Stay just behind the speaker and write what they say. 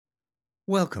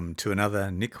Welcome to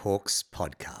another Nick Hawkes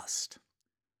podcast.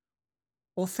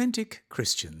 Authentic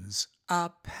Christians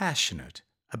are passionate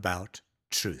about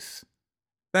truth.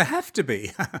 They have to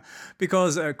be,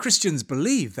 because Christians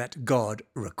believe that God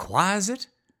requires it,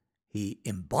 He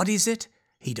embodies it,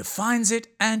 He defines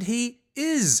it, and He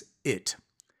is it.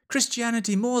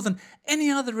 Christianity, more than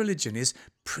any other religion, is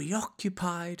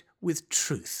preoccupied with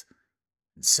truth.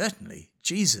 And certainly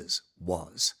Jesus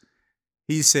was.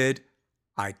 He said,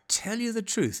 "I tell you the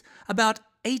truth," about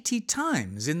 80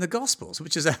 times in the Gospels,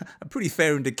 which is a pretty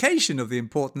fair indication of the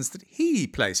importance that he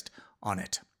placed on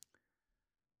it.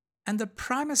 And the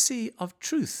primacy of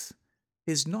truth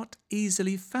is not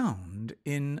easily found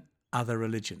in other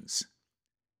religions.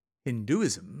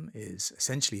 Hinduism is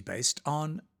essentially based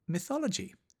on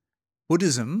mythology,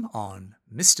 Buddhism on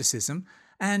mysticism,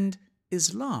 and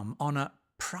Islam on a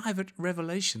private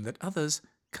revelation that others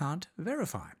can't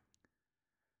verify.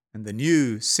 And the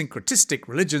new syncretistic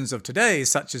religions of today,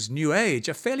 such as New Age,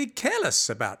 are fairly careless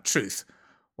about truth,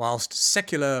 whilst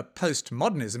secular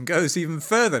postmodernism goes even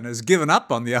further and has given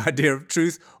up on the idea of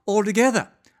truth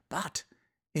altogether. But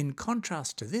in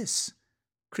contrast to this,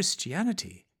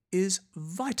 Christianity is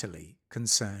vitally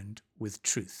concerned with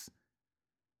truth.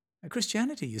 Now,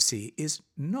 Christianity, you see, is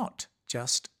not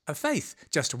just a faith,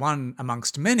 just one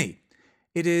amongst many.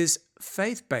 It is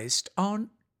faith based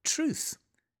on truth.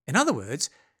 In other words,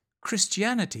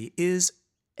 Christianity is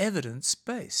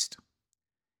evidence-based.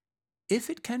 If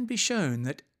it can be shown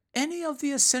that any of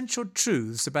the essential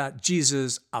truths about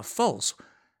Jesus are false,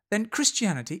 then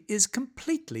Christianity is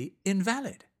completely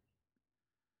invalid.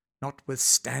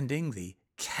 Notwithstanding the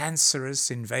cancerous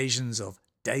invasions of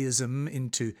deism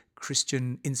into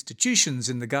Christian institutions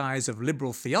in the guise of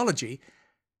liberal theology,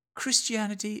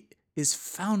 Christianity is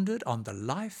founded on the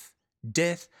life,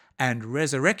 death, and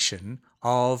resurrection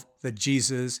of the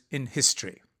Jesus in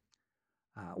history.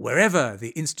 Wherever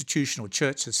the institutional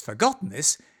church has forgotten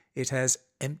this, it has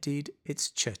emptied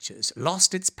its churches,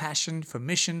 lost its passion for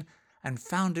mission, and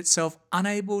found itself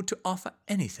unable to offer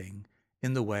anything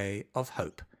in the way of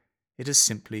hope. It has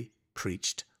simply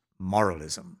preached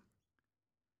moralism.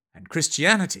 And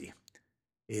Christianity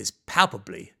is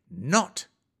palpably not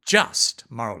just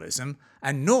moralism,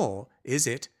 and nor is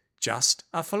it just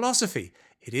a philosophy.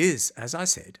 It is, as I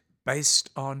said,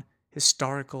 based on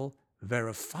historical,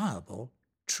 verifiable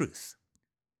truth.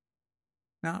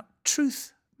 Now,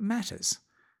 truth matters,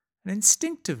 and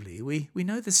instinctively we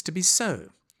know this to be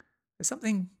so. There's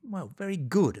something, very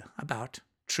good about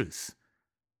truth.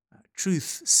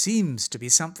 Truth seems to be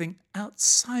something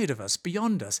outside of us,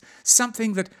 beyond us,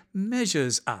 something that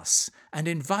measures us and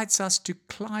invites us to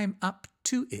climb up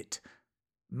to it.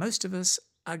 Most of us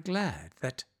are glad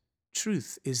that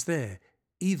truth is there,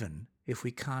 even if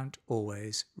we can't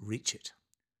always reach it.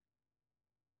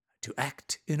 To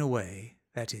act in a way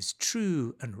that is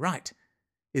true and right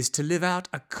is to live out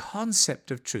a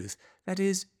concept of truth that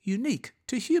is unique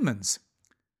to humans.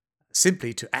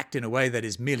 Simply to act in a way that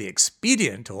is merely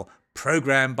expedient or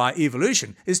programmed by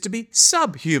evolution is to be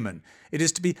subhuman. It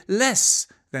is to be less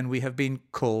than we have been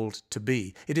called to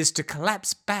be. It is to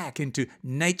collapse back into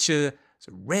nature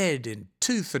red in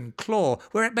tooth and claw,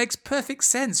 where it makes perfect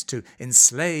sense to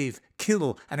enslave,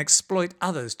 kill, and exploit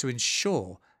others to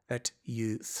ensure that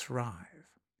you thrive.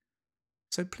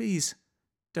 So please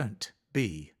don't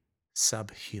be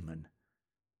subhuman.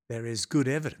 There is good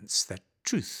evidence that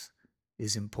truth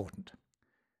is important.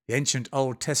 The ancient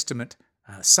Old Testament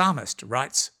psalmist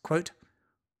writes, quote,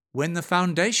 "When the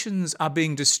foundations are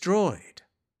being destroyed,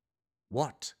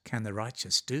 what can the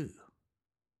righteous do?"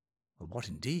 Well, what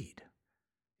indeed?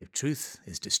 If truth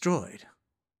is destroyed,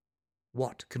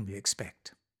 what can we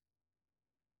expect?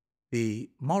 The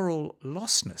moral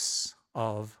lostness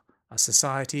of a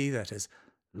society that has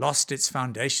lost its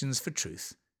foundations for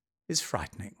truth is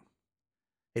frightening.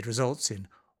 It results in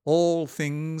all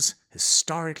things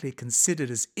historically considered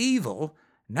as evil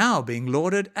now being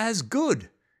lauded as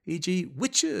good, e.g.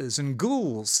 witches and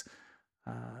ghouls.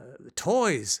 The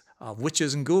toys of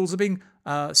witches and ghouls are being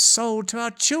sold to our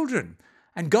children,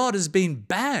 and God has been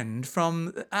banned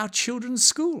from our children's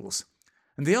schools.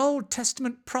 And the Old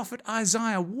Testament prophet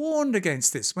Isaiah warned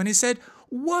against this when he said,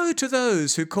 "Woe to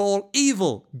those who call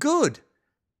evil good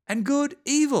and good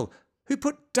evil, who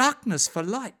put darkness for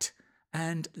light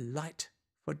and light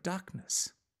for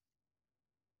darkness."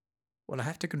 Well, I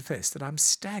have to confess that I'm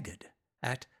staggered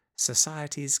at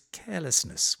society's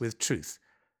carelessness with truth.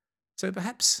 So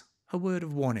perhaps a word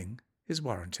of warning is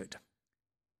warranted.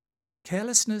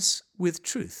 Carelessness with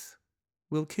truth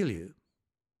will kill you.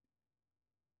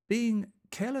 Being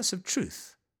careless of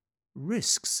truth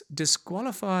risks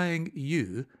disqualifying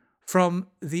you from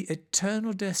the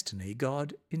eternal destiny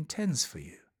God intends for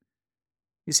you.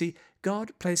 You see,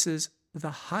 God places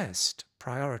the highest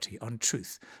priority on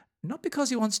truth, not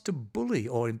because he wants to bully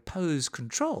or impose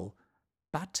control,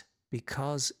 but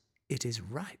because it is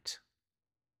right.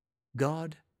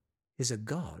 God is a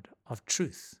God of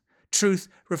truth. Truth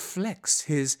reflects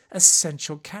his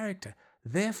essential character.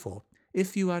 Therefore,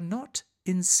 if you are not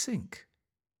in sync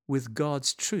with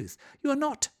God's truth, you are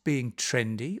not being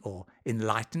trendy or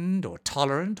enlightened or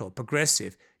tolerant or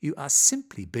progressive. You are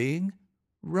simply being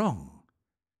wrong.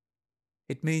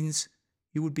 It means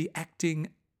you would be acting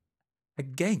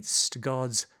against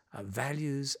God's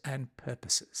values and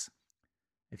purposes.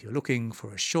 If you're looking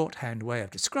for a shorthand way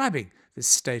of describing this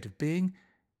state of being,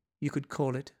 you could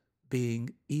call it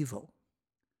being evil.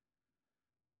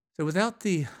 So without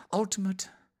the ultimate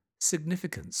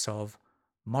significance of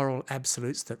moral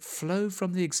absolutes that flow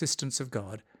from the existence of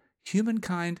God,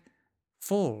 humankind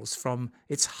falls from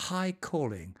its high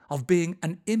calling of being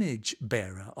an image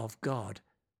bearer of God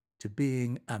to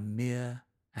being a mere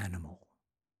animal.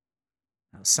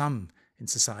 Now, some in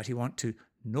society want to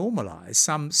normalize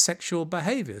some sexual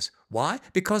behaviors. Why?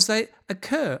 Because they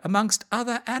occur amongst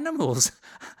other animals.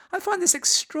 I find this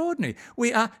extraordinary.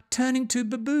 We are turning to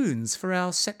baboons for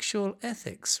our sexual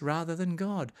ethics rather than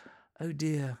God. Oh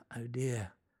dear, oh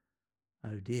dear,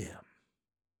 oh dear.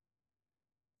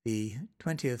 The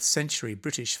 20th century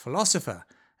British philosopher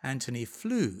Antony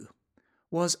Flew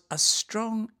was a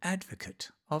strong advocate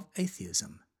of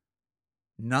atheism.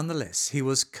 Nonetheless, he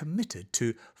was committed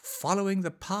to following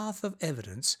the path of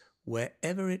evidence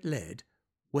wherever it led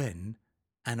when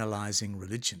analysing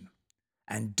religion.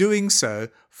 And doing so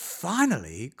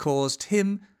finally caused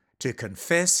him to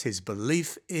confess his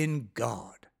belief in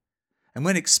God. And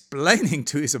when explaining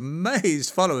to his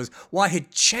amazed followers why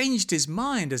he'd changed his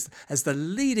mind as the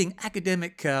leading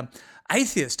academic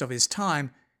atheist of his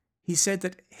time, he said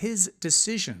that his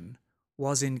decision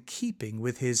was in keeping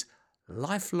with his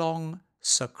lifelong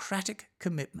Socratic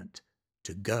commitment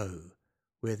to go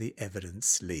where the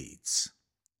evidence leads.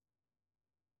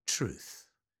 Truth.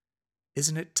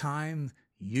 Isn't it time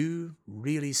you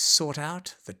really sought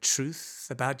out the truth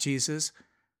about Jesus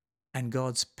and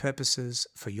God's purposes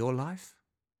for your life?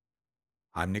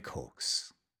 I'm Nick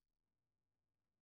Hawkes.